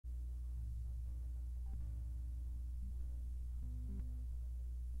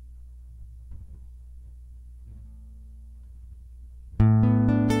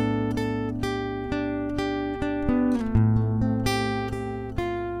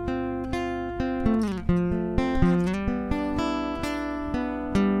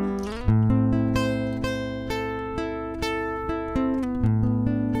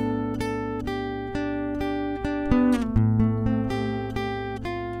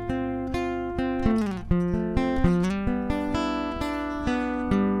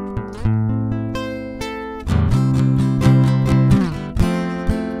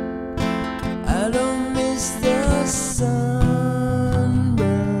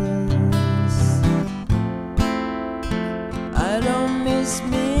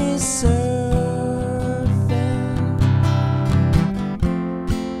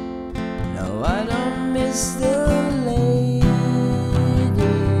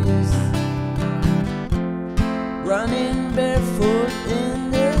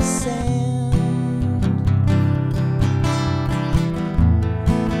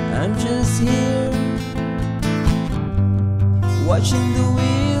Watching the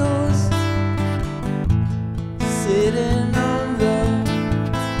wheels, sitting on the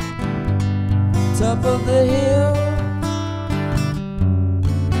top of the hill.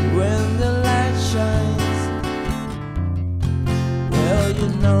 When the light shines, well, you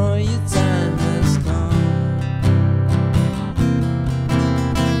know your time has come.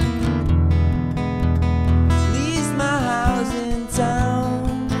 Leaves my house in town,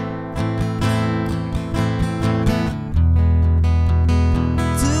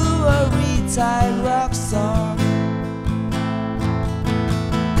 tight rock song,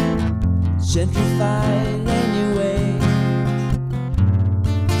 gentrified anyway.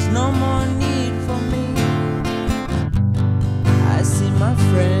 There's no more need for me. I see my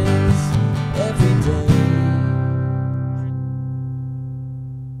friends every day,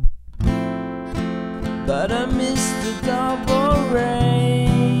 but I miss the double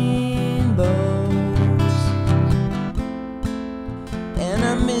rainbows, and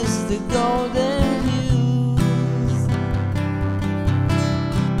I miss the golden hues,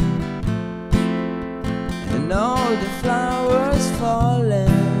 and all the flowers falling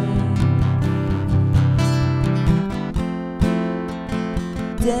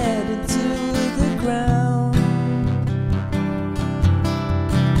dead into the ground.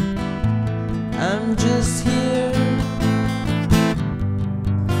 I'm just here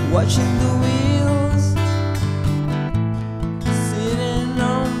watching the wheels, sitting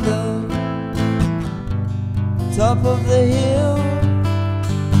on the top of the hill.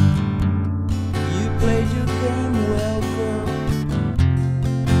 You played your game well, girl.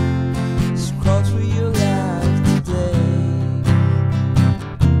 Scroll through your life today.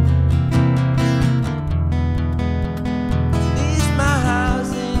 Leave my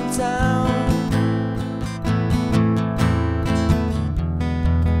house in town,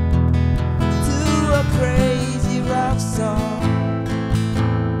 to a crazy rock song,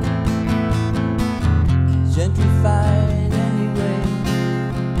 gentrified anyway.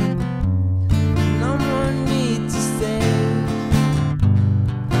 No more need to stay.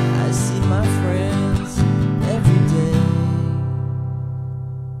 I see my friends every day,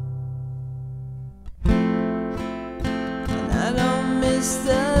 and I don't miss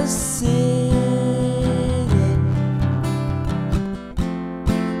the city.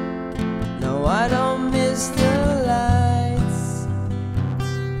 No, I don't miss the lights.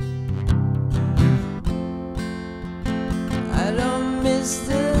 I don't miss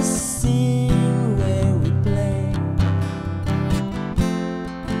the scene where we play,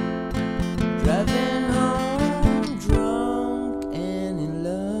 driving home drunk and in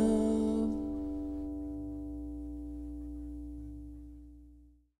love.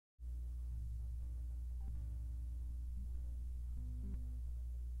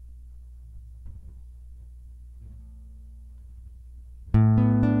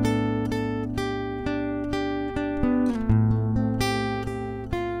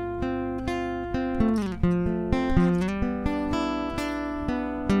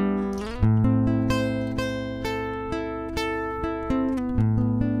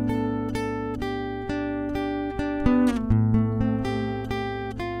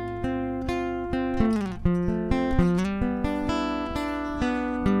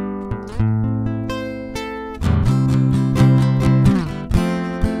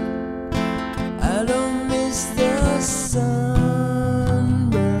 I don't miss the sunburns.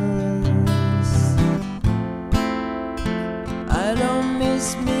 I don't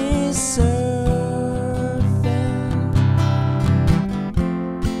miss me surfing.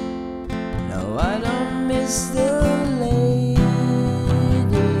 No, I don't miss the ladies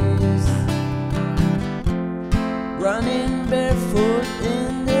running barefoot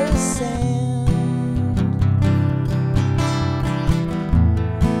in the sand.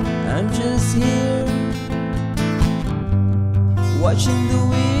 I'm just here, watching the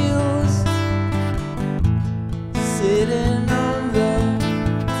wheels, sitting on the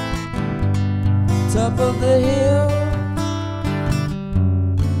top of the hill.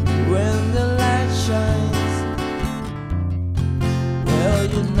 When the light shines, well,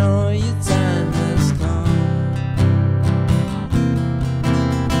 you know your time has come.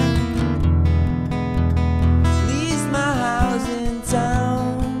 Leaves my house in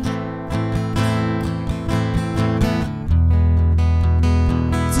town,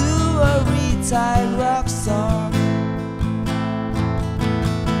 to a retired rock song,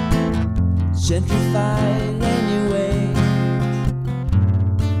 gentrified anyway.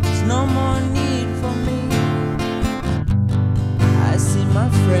 There's no more need for me. I see my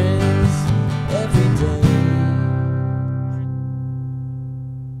friends every day.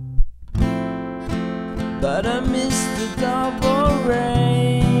 But I miss the double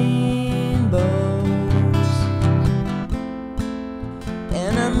rainbows,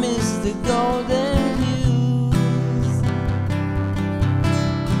 and I miss the golden hues,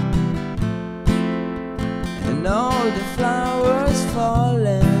 and all the flowers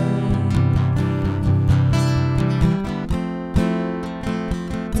falling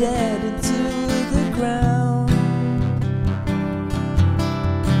dead into the ground.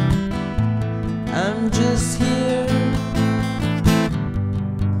 I'm just here,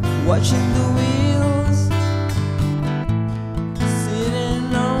 watching the wheels, sitting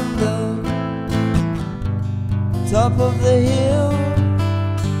on the top of the hill.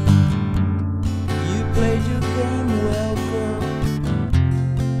 You played your game well, girl.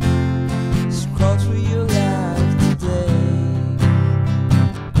 Scroll through your life today.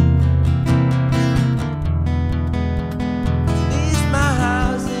 Leaves my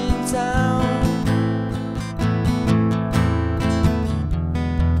house in town,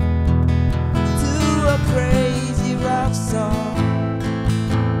 to a crazy rock song,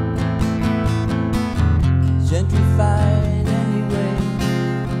 gentrified anyway.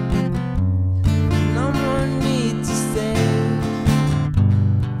 No more need to stay.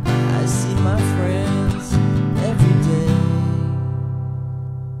 I see my friends every day.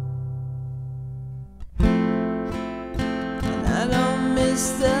 And I don't miss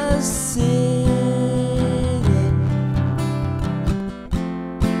the city.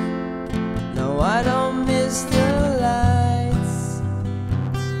 No, I don't miss the lights.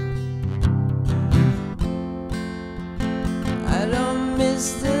 I don't miss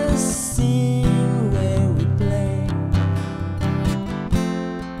the scene where we play,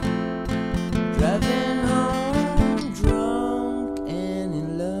 driving home drunk and in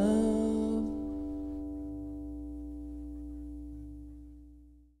love.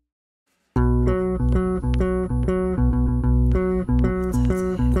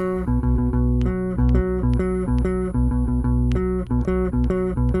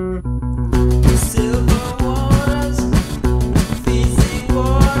 Silver waters, fizzy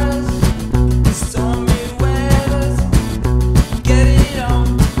waters, stormy weathers, get it on.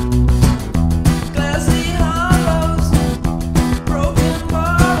 Glass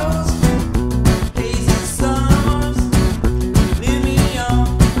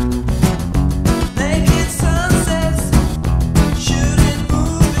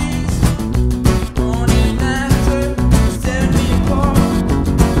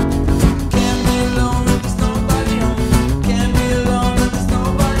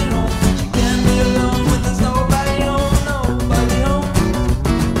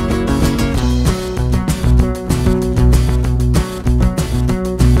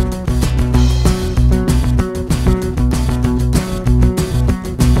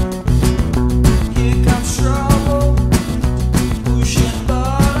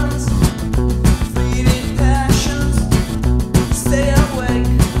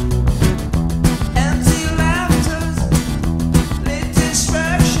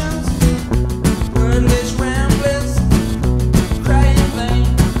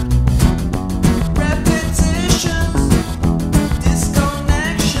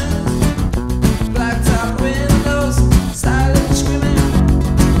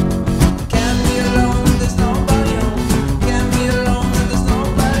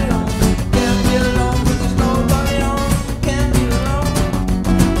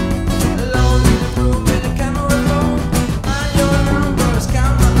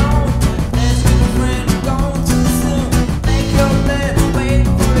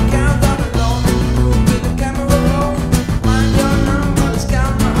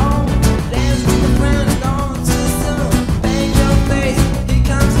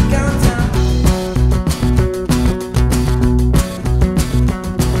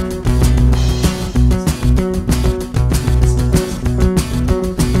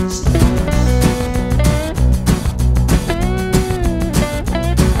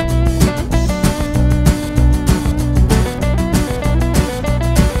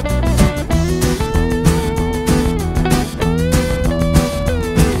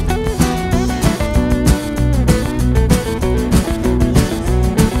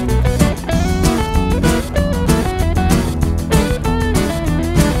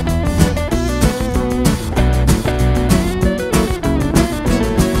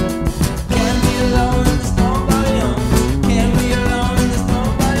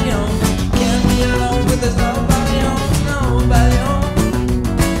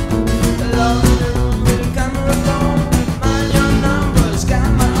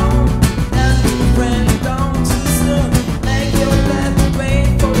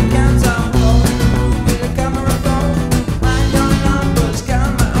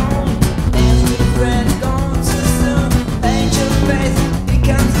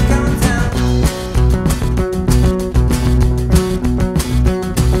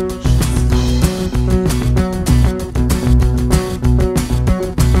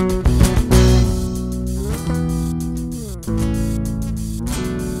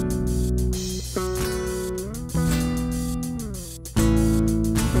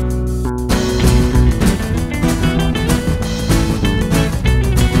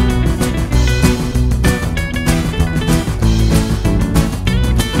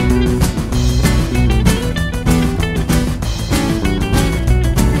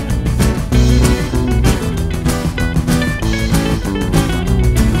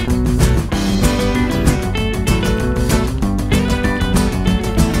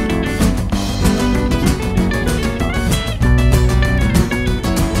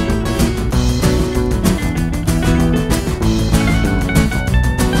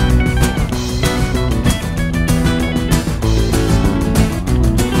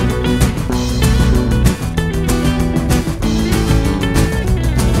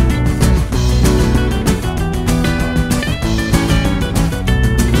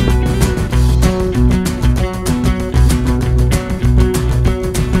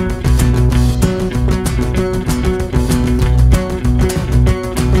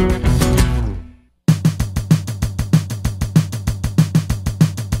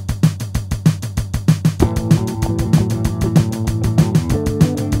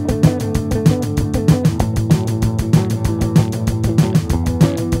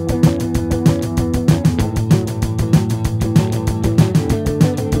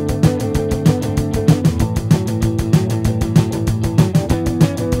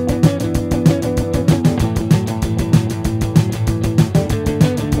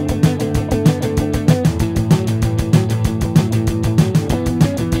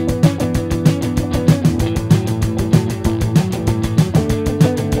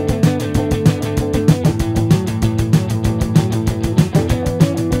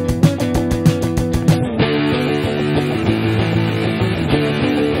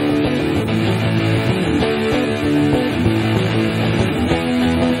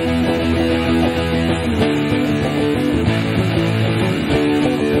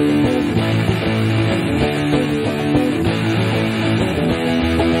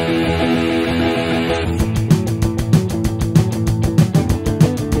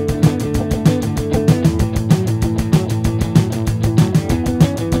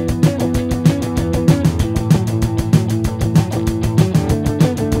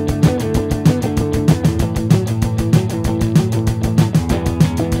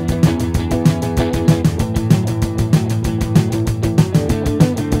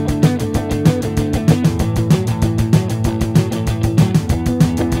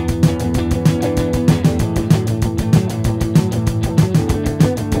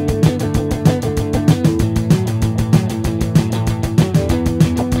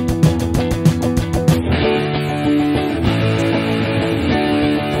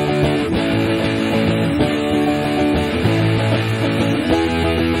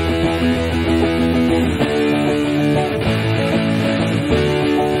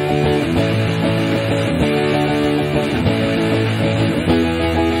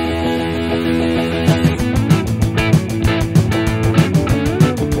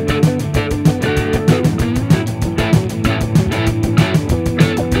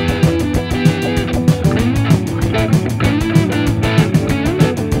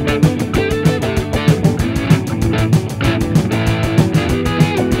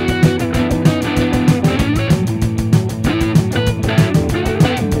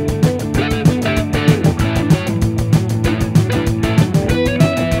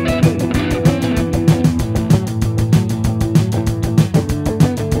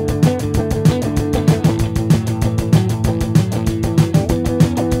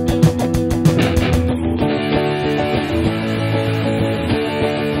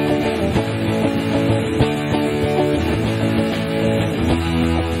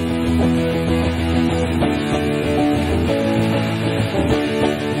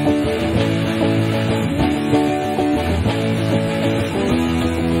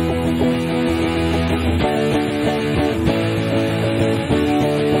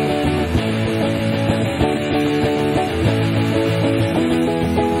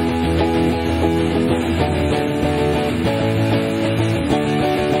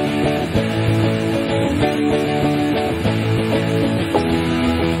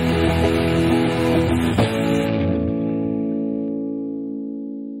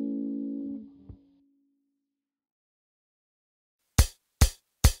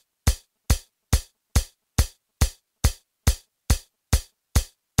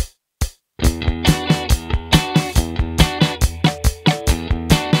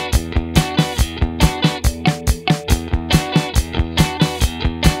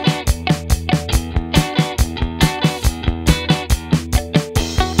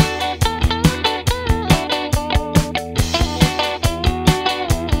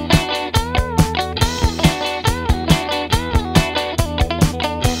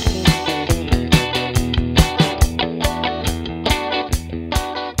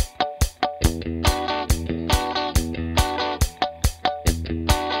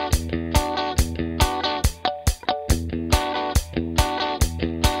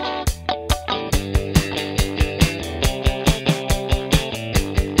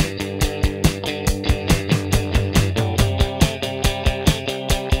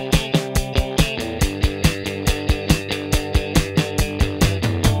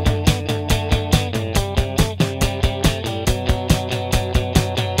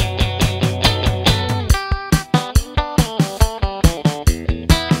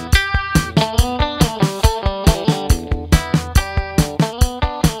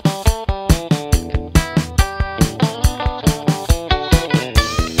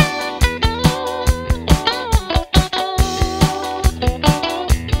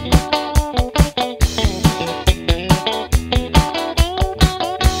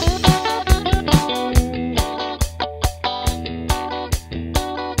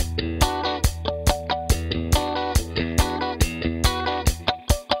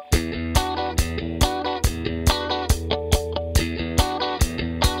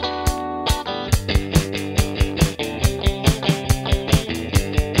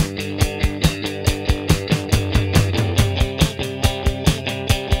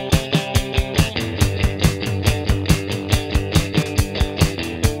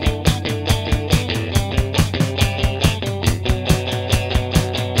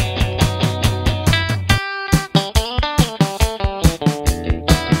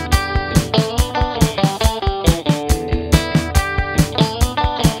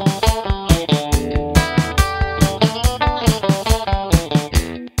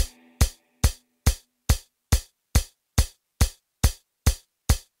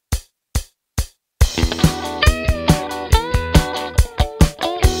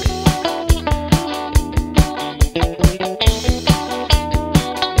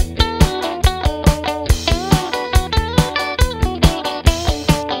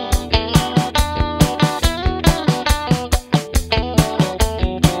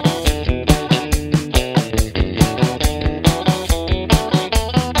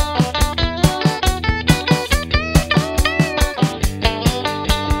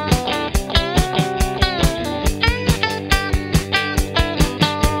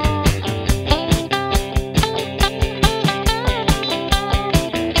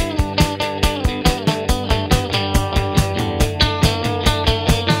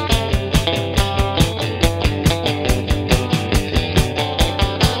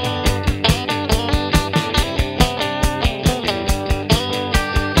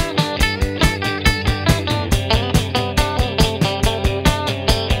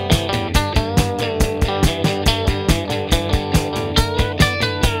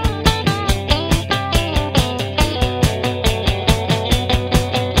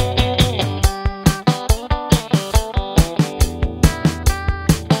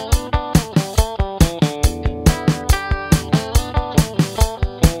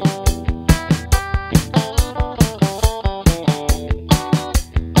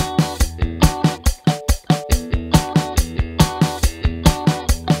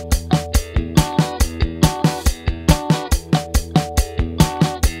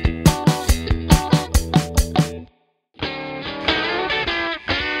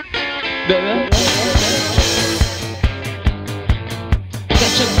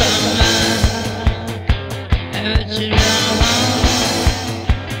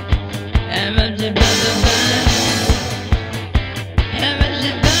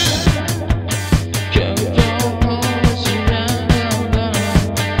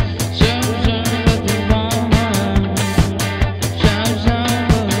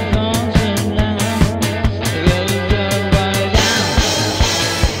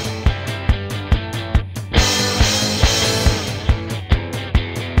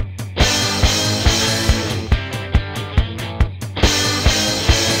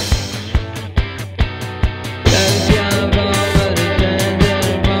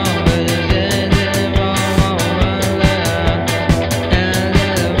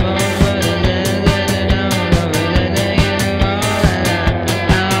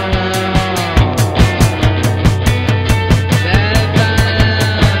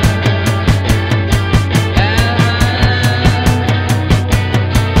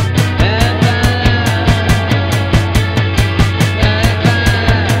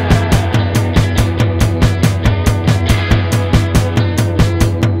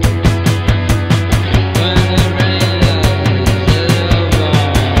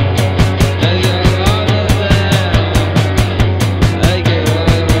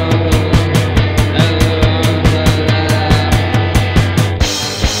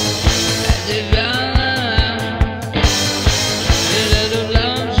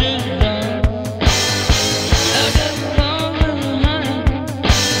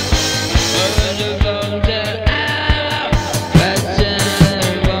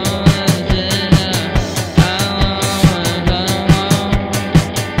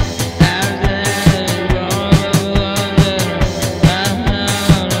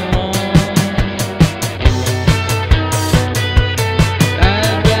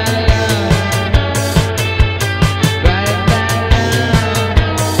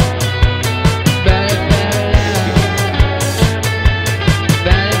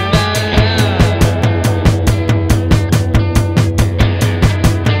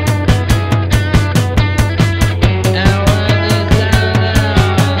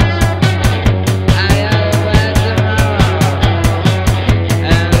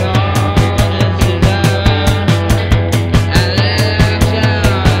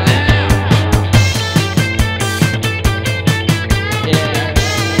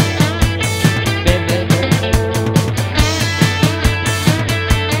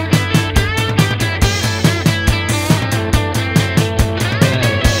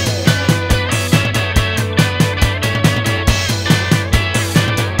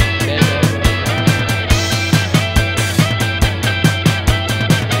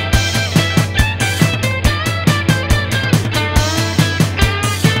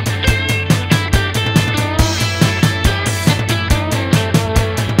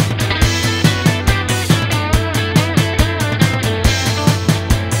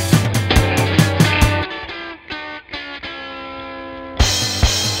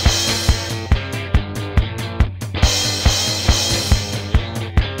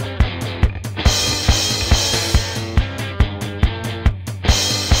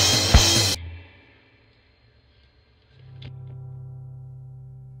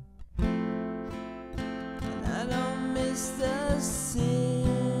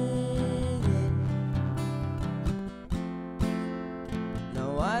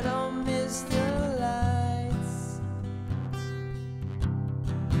miss the lights.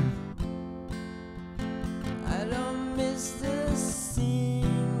 I don't miss the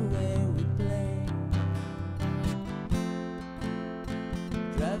scene where we play,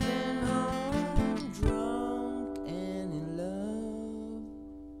 driving home drunk and in love.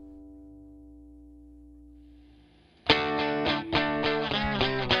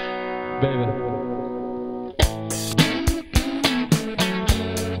 Baby.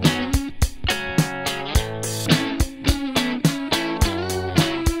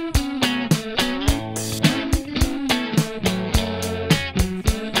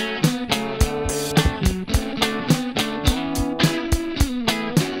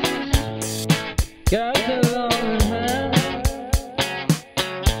 Got the long hair,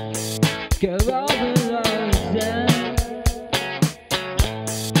 got all the long hair.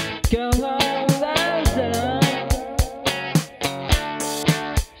 Come on, let's dance.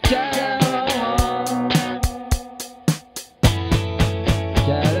 Jagat Go Home,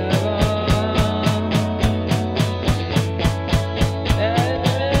 Jagat Go Home.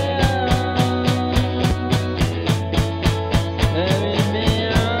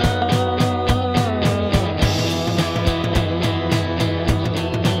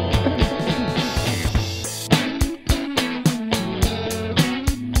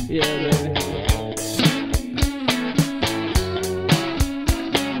 Yeah, baby.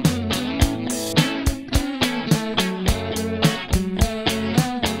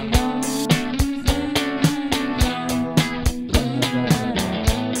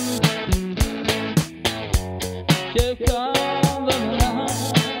 Check on the line.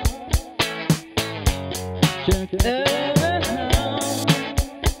 Check